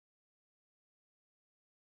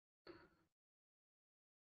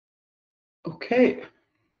Okay,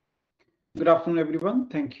 good afternoon, everyone.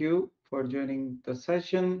 Thank you for joining the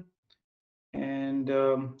session. And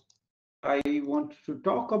I want to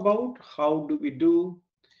talk about how do we do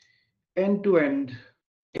end-to-end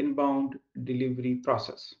inbound delivery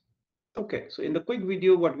process. Okay, so in the quick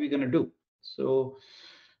video, what we're going to do. So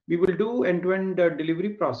we will do end-to-end delivery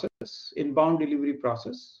process, inbound delivery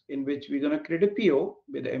process, in which we're going to create a PO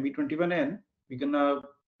with the ME21N. We're going to,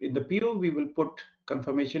 in the PO, we will put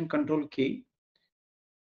confirmation control key.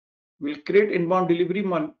 We'll create inbound delivery.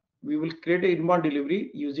 We will create an inbound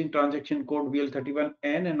delivery using transaction code WL31N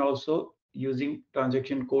and also using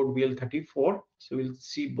transaction code WL34. So we'll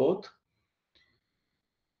see both.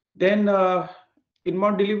 Then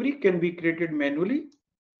inbound delivery can be created manually.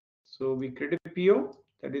 So we create a PO.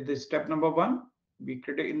 That is the step number 1. We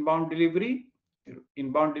create an inbound delivery.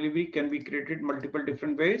 Inbound delivery can be created multiple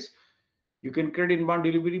different ways. You can create inbound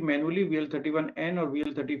delivery manually, WL31N or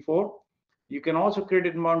WL34. You can also create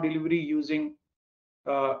inbound delivery using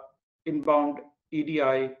Inbound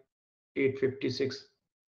EDI 856.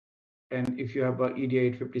 And if you have a EDI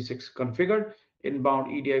 856 configured,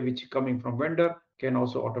 inbound EDI which is coming from vendor can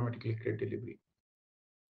also automatically create delivery.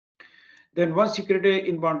 Then once you create an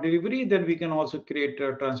inbound delivery, then we can also create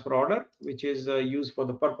a transfer order, which is used for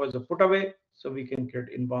the purpose of put away. So we can create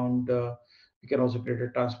inbound, we can also create a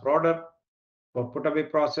transfer order for put away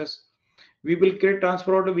process. We will create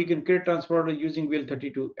transfer order. We can create transfer order using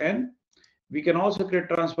WL32N. We can also create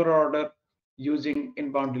transfer order using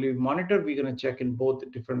inbound delivery monitor. We're going to check in both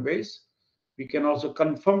different ways. We can also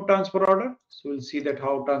confirm transfer order. So we'll see that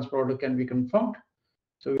how transfer order can be confirmed.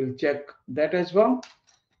 So we'll check that as well,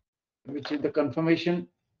 which is the confirmation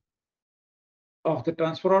of the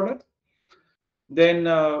transfer order. Then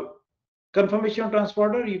confirmation of transfer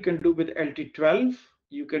order you can do with LT12.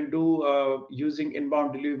 You can do using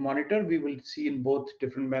inbound delivery monitor. We will see in both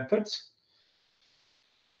different methods.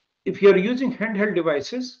 If you're using handheld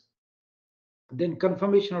devices, then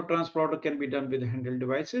confirmation of transfer order can be done with handheld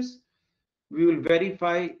devices. We will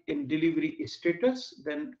verify in delivery status,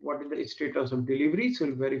 then what is the status of delivery, so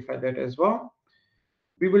we'll verify that as well.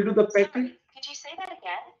 We will do the packing. Sorry, could you say that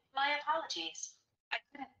again? My apologies. I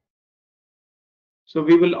couldn't. So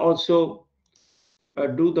we will also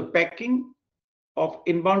do the packing of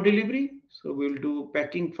inbound delivery. So we'll do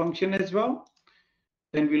packing function as well.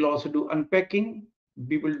 Then we'll also do unpacking.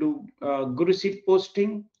 We will do good receipt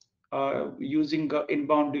posting using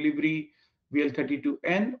inbound delivery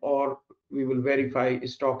WL32N, or we will verify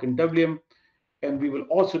stock in WM, and we will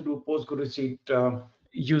also do post good receipt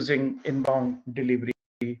using inbound delivery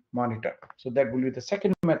monitor. So that will be the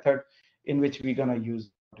second method in which we're going to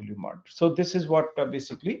use delivery monitor. So this is what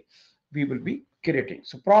basically we will be creating.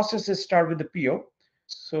 So processes start with the PO.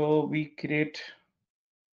 So we create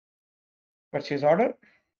purchase order.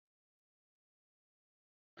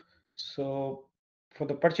 So for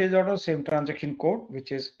the purchase order, same transaction code,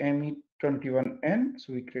 which is ME21N.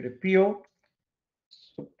 So we create a PO.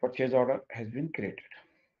 So purchase order has been created.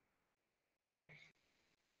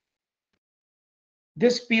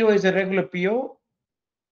 This PO is a regular PO.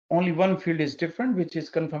 Only one field is different, which is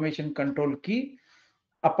confirmation control key.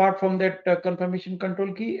 Apart from that confirmation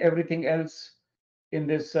control key, everything else in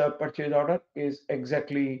this purchase order is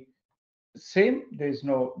exactly same. There is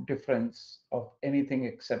no difference of anything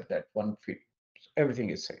except that one field. So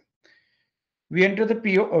everything is same. We enter the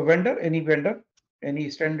PO or vendor, any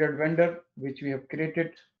standard vendor which we have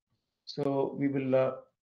created. So we will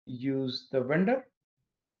use the vendor,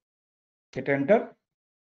 hit enter.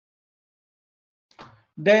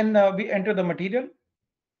 Then we enter the material.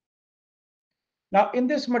 Now in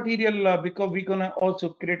this material, because we're gonna also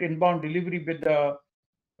create inbound delivery with the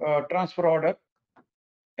transfer order,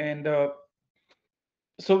 and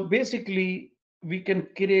so basically we can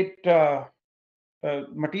create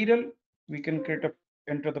material. We can create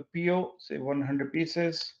enter the PO, say 100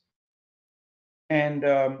 pieces, and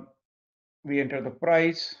we enter the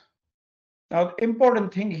price. Now the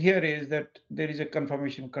important thing here is that there is a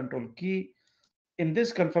confirmation control key. In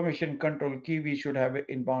this confirmation control key, we should have an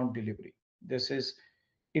inbound delivery. This is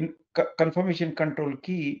in confirmation control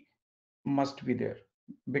key must be there.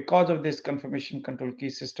 Because of this confirmation control key,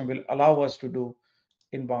 system will allow us to do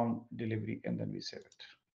inbound delivery, and then we save it.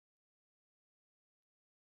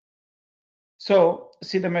 So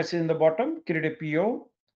see the message in the bottom, create a PO.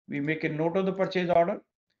 We make a note of the purchase order.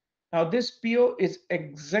 Now this PO is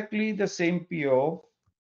exactly the same PO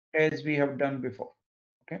as we have done before.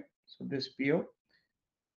 Okay, so this PO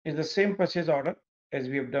is the same purchase order as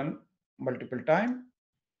we have done multiple times.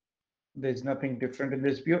 There's nothing different in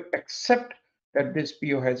this PO except that this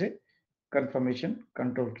PO has a confirmation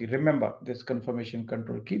control key. Remember this confirmation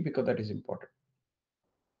control key because that is important.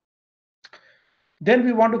 Then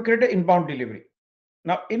we want to create an inbound delivery.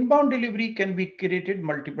 Now, inbound delivery can be created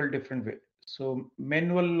multiple different ways. So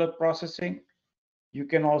manual processing, you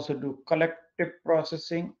can also do collective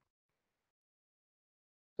processing.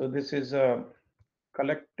 So this is a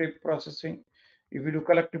collective processing. If you do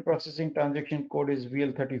collective processing, transaction code is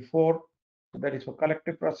VL34. So that is for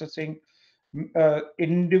collective processing.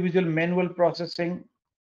 Individual manual processing.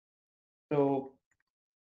 So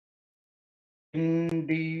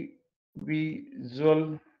individual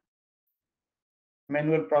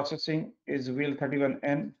manual processing is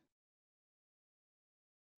WL31N.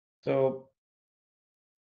 So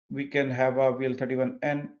we can have a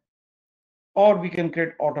WL31N, or we can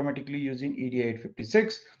create automatically using EDI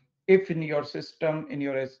 856. If in your system,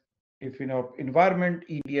 if in your environment,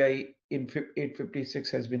 EDI in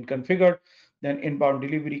 856 has been configured, then inbound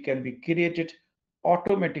delivery can be created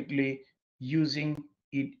automatically using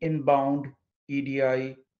inbound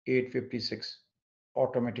EDI 856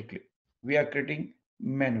 automatically. We are creating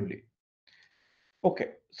manually. Okay,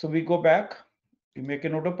 so we go back, we make a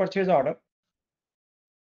note of purchase order.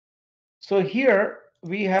 So here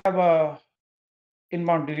we have a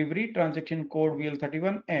inbound delivery transaction code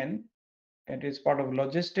VL31N. It is part of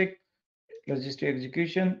logistic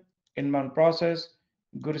execution, inbound process,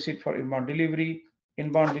 good receipt for inbound delivery,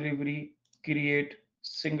 create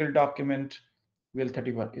single document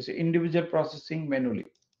VL31. It's individual processing manually.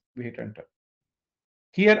 We hit enter.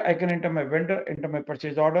 Here I can enter my vendor, enter my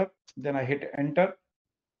purchase order, then I hit enter.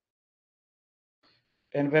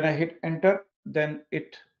 And when I hit enter, then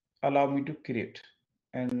it allow me to create.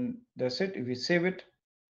 And that's it. If we save it,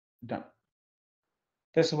 done.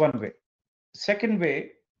 That's one way. Second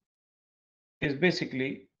way is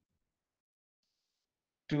basically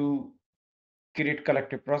to create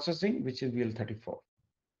collective processing, which is VL34.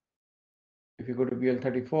 If you go to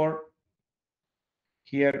VL34,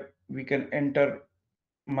 here we can enter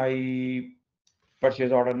my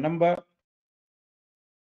purchase order number.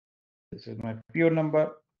 This is my PO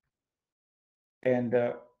number, and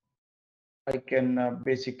I can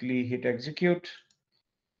basically hit execute,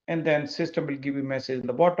 and then system will give you a message in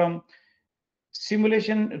the bottom.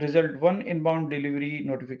 Simulation result 1 inbound delivery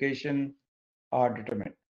notification are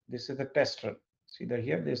determined. This is the test run. See that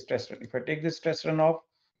here, this test run. If I take this test run off,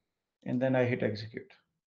 and then I hit execute.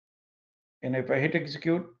 And if I hit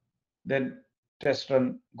execute, then test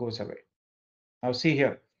run goes away. Now see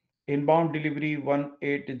here, inbound delivery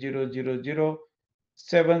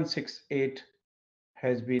 180000768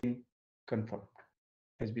 has been confirmed,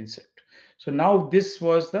 has been set. So now this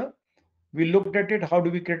was we looked at it. How do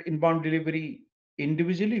we create inbound delivery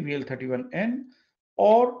individually, VL31N,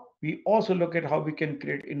 or we also look at how we can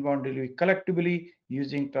create inbound delivery collectively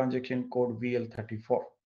using transaction code VL34. So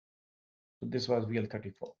this was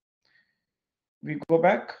VL34. We go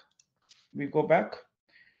back.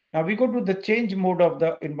 Now we go to the change mode of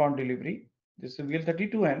the inbound delivery. This is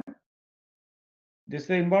VL32N. This is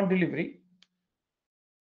the inbound delivery.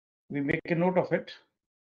 We make a note of it.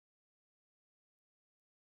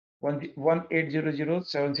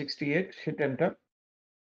 1800768, hit enter.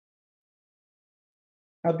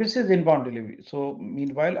 Now this is inbound delivery. So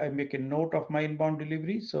meanwhile, I make a note of my inbound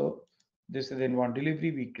delivery. So this is inbound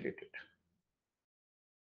delivery we created.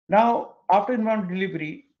 Now after inbound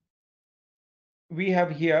delivery, we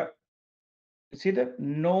have here, see that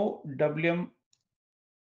no WM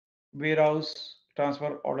warehouse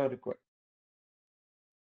transfer order required.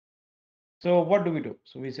 So what do we do?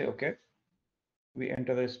 So we say, okay, we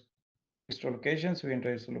enter this store location. So we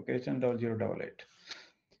enter this location 0088.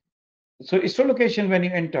 So store location, when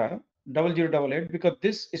you enter 0088, because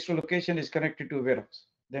this store location is connected to a warehouse,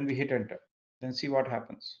 then we hit enter. Then see what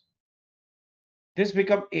happens. This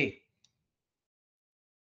become A.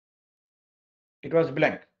 It was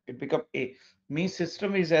blank. It become A. Means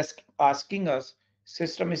system is asking us,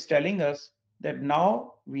 system is telling us that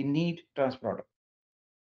now we need transfer order.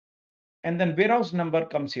 And then warehouse number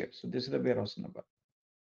comes here. So this is the warehouse number.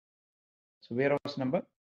 So warehouse number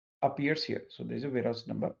appears here. So there's a warehouse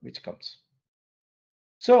number which comes.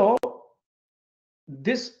 So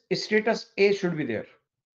this status A should be there.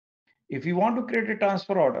 If you want to create a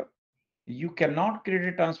transfer order, you cannot create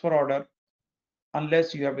a transfer order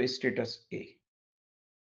unless you have a status A.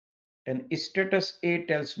 And status A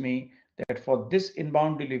tells me that for this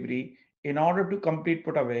inbound delivery, in order to complete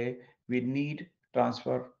put away, we need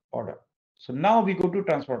transfer order. So now we go to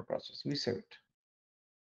transfer process. We save it.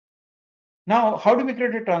 Now, how do we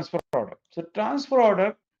create a transfer order? So transfer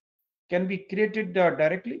order can be created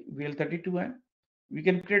directly, VL32N. We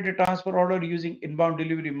can create a transfer order using inbound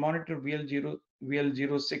delivery monitor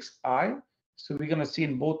VL06I. So we're going to see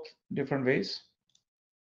in both different ways.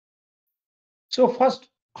 So first,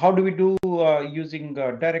 how do we do using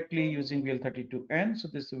directly using VL32N? So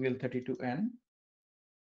this is VL32N.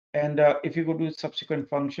 And if you go to subsequent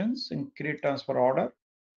functions and create transfer order,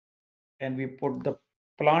 and we put the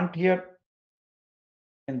plant here,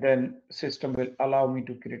 and then system will allow me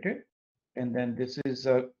to create it. And then this is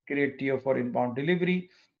a create TO for inbound delivery.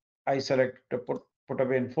 I select the put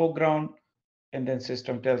away in foreground, and then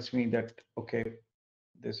system tells me that, okay,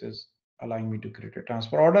 this is allowing me to create a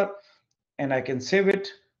transfer order, and I can save it,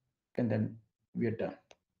 and then we are done.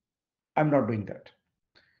 I'm not doing that.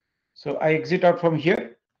 So I exit out from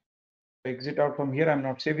here. I'm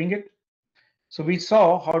not saving it. So we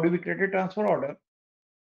saw how do we create a transfer order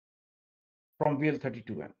from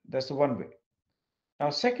VL32N. That's the one way. Now,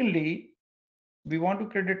 secondly, we want to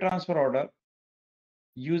create a transfer order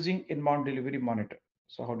using inbound delivery monitor.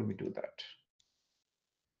 So how do we do that?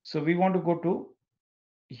 So we want to go to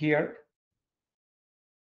here.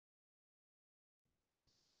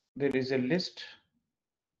 There is a list.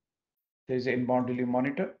 There is an inbound delivery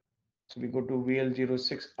monitor. So we go to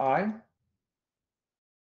VL06I.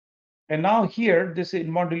 And now here, this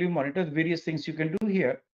inbound delivery monitor, various things you can do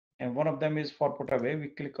here. And one of them is for put away. We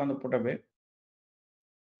click on the put away.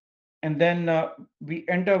 And then we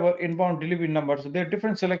enter our inbound delivery number. So there are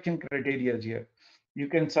different selection criteria here. You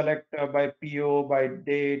can select by PO, by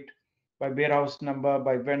date, by warehouse number,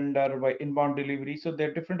 by vendor, by inbound delivery. So there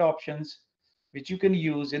are different options which you can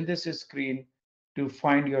use in this screen to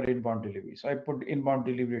find your inbound delivery. So I put inbound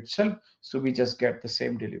delivery itself. So we just get the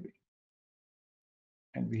same delivery.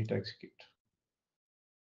 And we hit execute.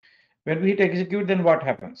 When we hit execute, then what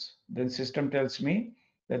happens? Then system tells me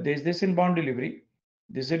that there is this inbound delivery.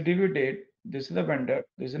 This is a delivery date. This is the vendor.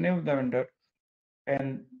 This is the name of the vendor.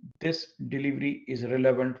 And this delivery is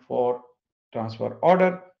relevant for transfer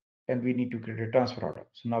order, and we need to create a transfer order.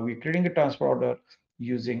 So now we're creating a transfer order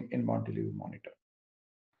using inbound delivery monitor.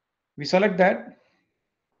 We select that,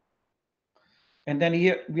 and then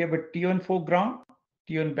here we have a TO in foreground,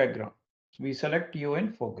 TO in background. So we select TO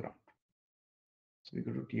in foreground. So we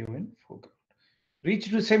go to TO in foreground. Reach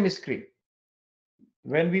to same screen.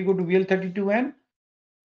 When we go to VL32N,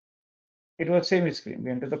 it was same screen.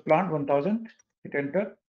 We enter the plant 1000, hit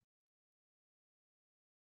enter.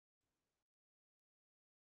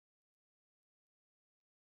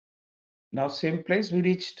 Now same place we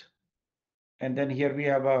reached, and then here we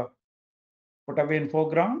have a put away in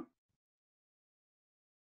foreground.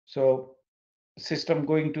 So system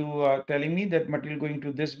going to telling me that material going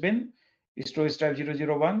to this bin, storage type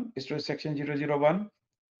 001, storage section 001,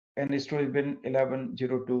 and storage bin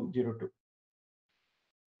 110202.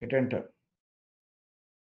 Hit enter.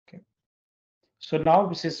 Okay. So now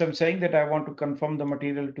the system saying that I want to confirm the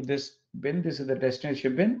material to this bin. This is the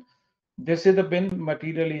destination bin. This is the bin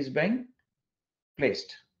material is being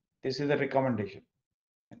placed. This is the recommendation.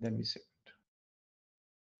 And then we save it.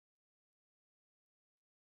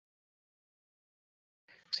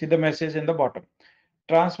 See the message in the bottom.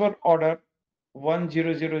 Transfer order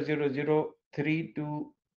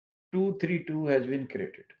 1000032 has been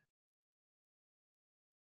created.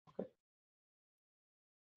 Okay.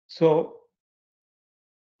 So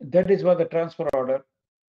that is what the transfer order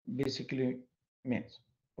basically means.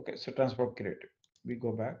 Okay, so transfer created. We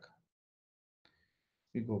go back.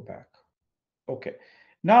 Okay.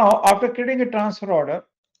 Now, after creating a transfer order,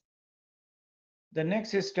 the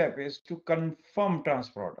next step is to confirm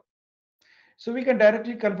transfer order. So we can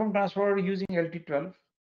directly confirm transfer order using LT12,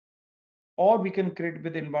 or we can create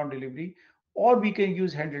with inbound delivery, or we can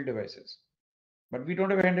use handheld devices. But we don't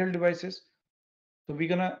have handheld devices. So we're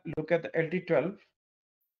gonna look at the LT12.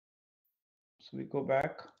 So we go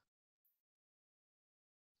back.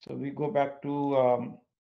 So we go back to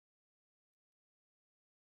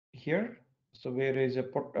here. So where is a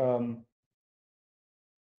put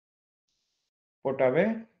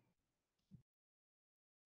away,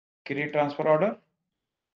 create transfer order,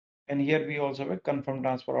 and here we also have a confirm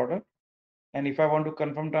transfer order. And if I want to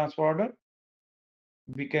confirm transfer order,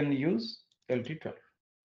 we can use LT12.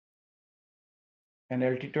 And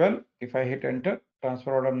LT12, if I hit enter,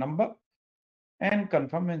 transfer order number and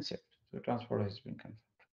confirm and save. So transfer order has been confirmed.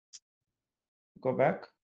 Go back.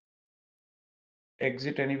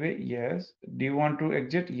 Exit anyway, yes. Do you want to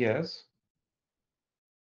exit? Yes.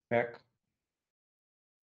 Back.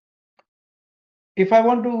 If I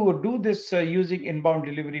want to do this using inbound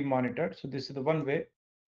delivery monitor, so this is the one way.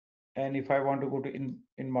 And if I want to go to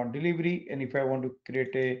inbound delivery, and if I want to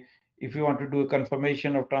if you want to do a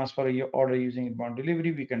confirmation of transfer your order using inbound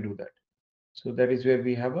delivery, we can do that. So that is where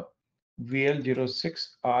we have a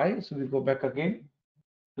VL06I. So we go back again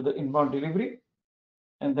to the inbound delivery,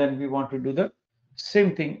 and then we want to do the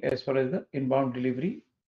same thing as far as the inbound delivery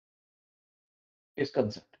is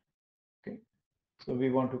concerned. Okay, so we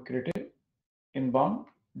want to create a inbound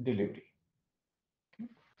delivery. Okay.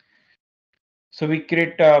 So we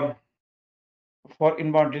create for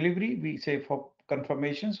inbound delivery, we say for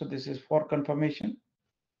confirmation. So this is for confirmation.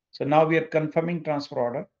 So now we are confirming transfer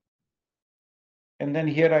order. And then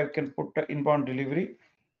here I can put the inbound delivery.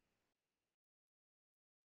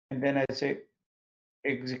 And then I say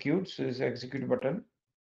execute. So this is execute button.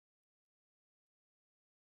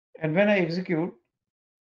 And when I execute,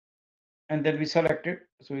 and then we select it.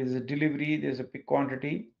 So it's a delivery, there's a big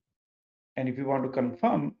quantity. And if you want to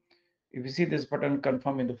confirm, if you see this button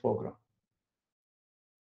confirm in the foreground.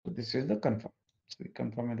 So this is the confirm. So we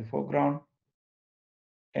confirm in the foreground.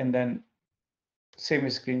 And then same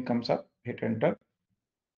screen comes up, hit enter.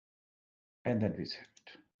 And then we save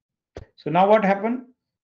it. So now what happened?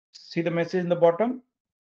 See the message in the bottom.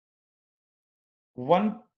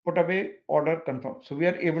 One put away order confirmed. So we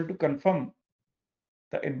are able to confirm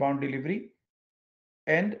the inbound delivery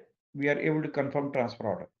and we are able to confirm transfer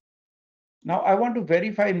order. Now I want to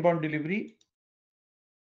verify inbound delivery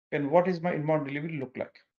and what is my inbound delivery look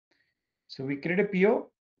like. So we create a PO,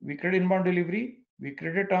 we create inbound delivery, we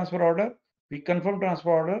create a transfer order, we confirm transfer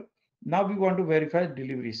order. Now we want to verify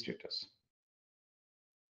delivery status.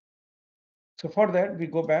 So for that we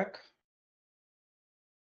go back.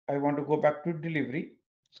 I want to go back to delivery.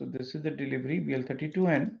 So this is the delivery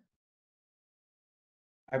WL32N.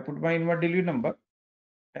 I put my inbound delivery number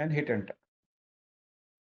and hit enter.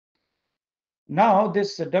 Now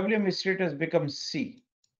this WM status becomes C.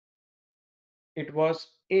 It was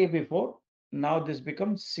A before, now this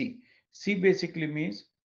becomes C. C basically means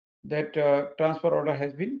that transfer order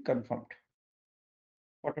has been confirmed.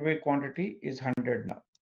 Whatever quantity is 100 now.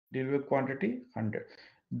 Delivery quantity 100.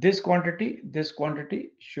 This quantity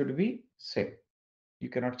should be same. You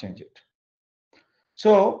cannot change it.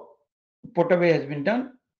 So put away has been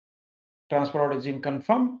done. Transfer order is in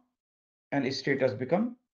confirmed and status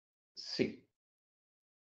become C.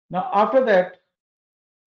 Now after that,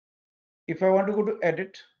 if I want to go to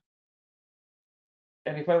edit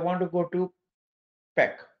and if I want to go to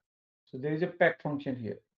pack, so there is a pack function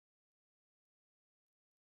here.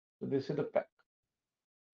 So this is the pack.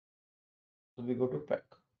 So we go to pack.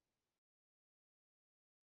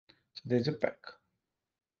 So there's a pack.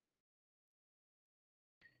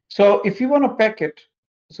 So if you want to pack it,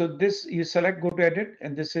 so this you select go to edit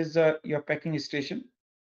and this is your packing station.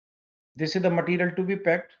 This is the material to be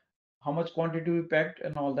packed, how much quantity to be packed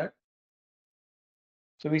and all that.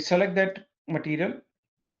 So we select that material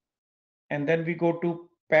and then we go to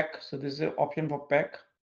pack. So this is an option for pack.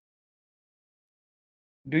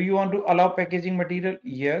 Do you want to allow packaging material?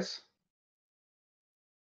 Yes.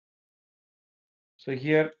 So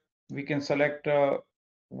here we can select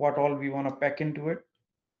what all we want to pack into it.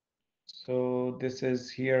 So this is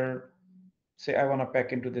here, say I want to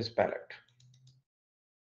pack into this pallet.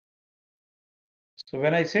 So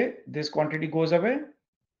when I say this quantity goes away,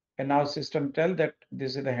 and now system tell that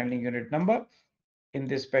this is the handling unit number. In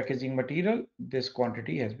this packaging material, this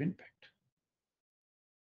quantity has been packed.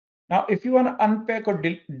 Now, if you want to unpack or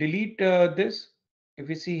delete this, if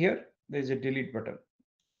you see here, there is a delete button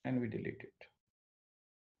and we delete it.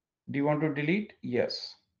 Do you want to delete?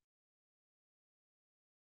 Yes.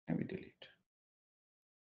 And we delete.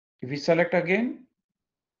 If we select again,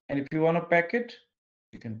 and if you want to pack it,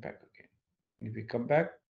 you can pack again. If we come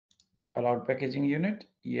back, allowed packaging unit,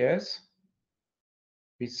 yes.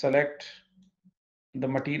 We select the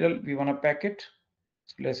material we want to pack it.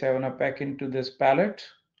 So let's say I want to pack into this pallet.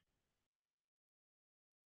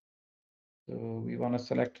 So we want to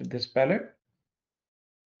select this pallet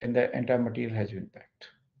and the entire material has been packed.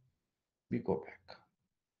 We go back.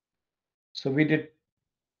 So we did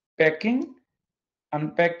packing,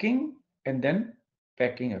 unpacking, and then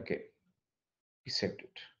packing again. We saved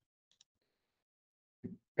it.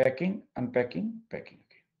 Packing, unpacking, packing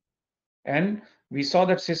again. And we saw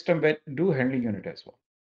that system do handling unit as well.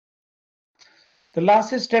 The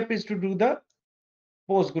last step is to do the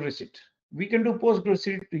post receipt. We can do post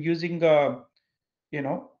receipt using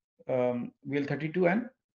WL32N,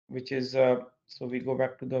 which is so we go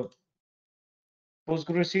back to the post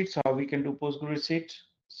receipt. So how we can do post receipt?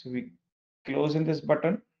 So we close in this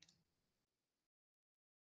button,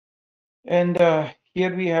 and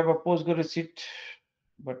here we have a post receipt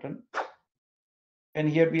button, and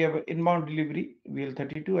here we have an inbound delivery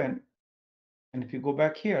WL32N, and if you go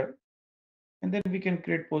back here, And then we can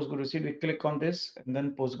create post go receipt. We click on this and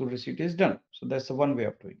then post go receipt is done. So that's the one way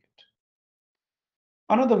of doing it.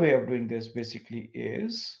 Another way of doing this basically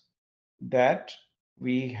is that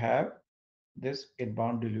we have this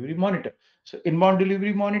inbound delivery monitor. So inbound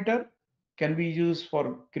delivery monitor can be used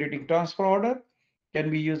for creating transfer order,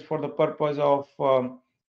 can be used for the purpose of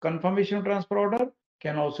confirmation of transfer order,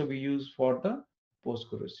 can also be used for the post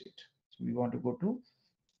go receipt. So we want to go to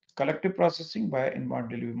collective processing by inbound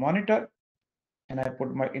delivery monitor, and I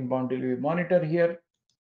put my inbound delivery monitor here,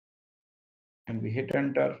 and we hit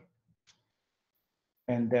enter,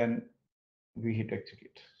 and then we hit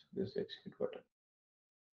execute. This execute button.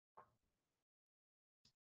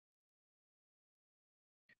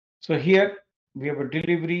 So here we have a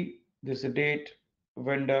delivery, this is a date,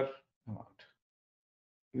 vendor, amount.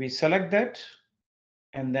 We select that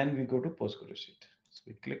and then we go to post go receipt. So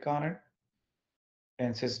we click on it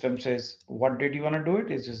and system says what date you want to do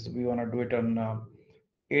it. It's just we want to do it on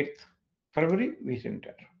 8th February. We hit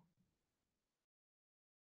enter.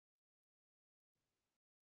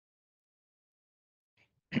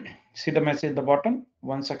 See the message at the bottom,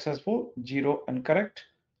 1 successful, 0 incorrect,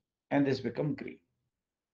 and this become green.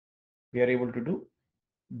 We are able to do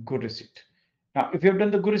good receipt. Now, if you have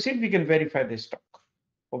done the good receipt, we can verify the stock.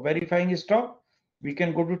 For verifying stock, we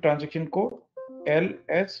can go to transaction code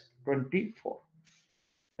LS24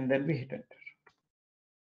 and then we hit enter.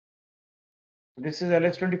 This is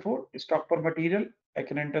LS24, stock per material. I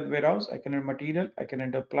can enter the warehouse, I can enter material, I can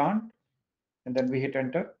enter plant, and then we hit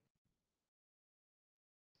enter.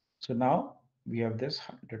 So now we have this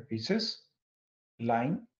 100 pieces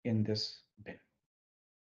lying in this bin.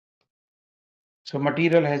 So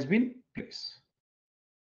material has been placed.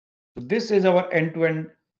 So this is our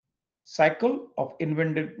end-to-end cycle of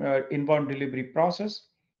inbound delivery process.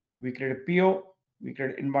 We create a PO, we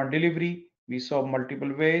create inbound delivery, we saw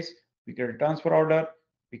multiple ways, we create a transfer order,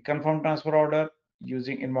 we confirm transfer order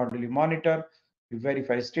using inbound delivery monitor, we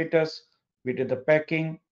verify status, we did the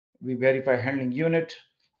packing, we verify handling unit,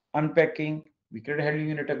 unpacking, we create a handling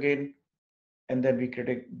unit again, and then we create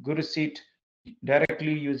a good receipt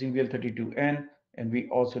directly using WL32N, and we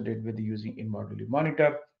also did with using inbound delivery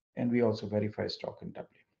monitor, and we also verify stock in W.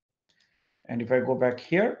 And if I go back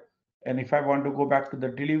here, and if I want to go back to the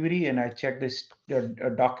delivery and I check this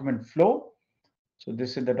document flow, so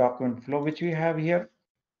this is the document flow which we have here.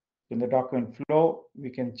 In the document flow, we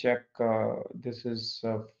can check this is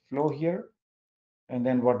flow here, and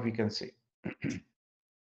then what we can see.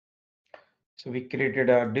 So we created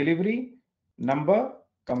a delivery, number,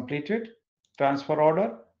 completed, transfer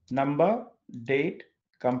order, number, date,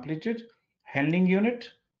 completed, handling unit,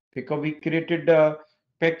 because we created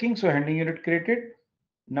packing, so handling unit created,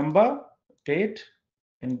 number, date,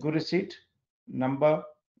 and good receipt, number,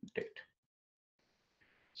 date.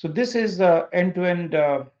 So this is the end-to-end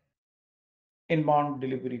inbound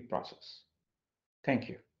delivery process. Thank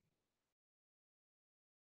you.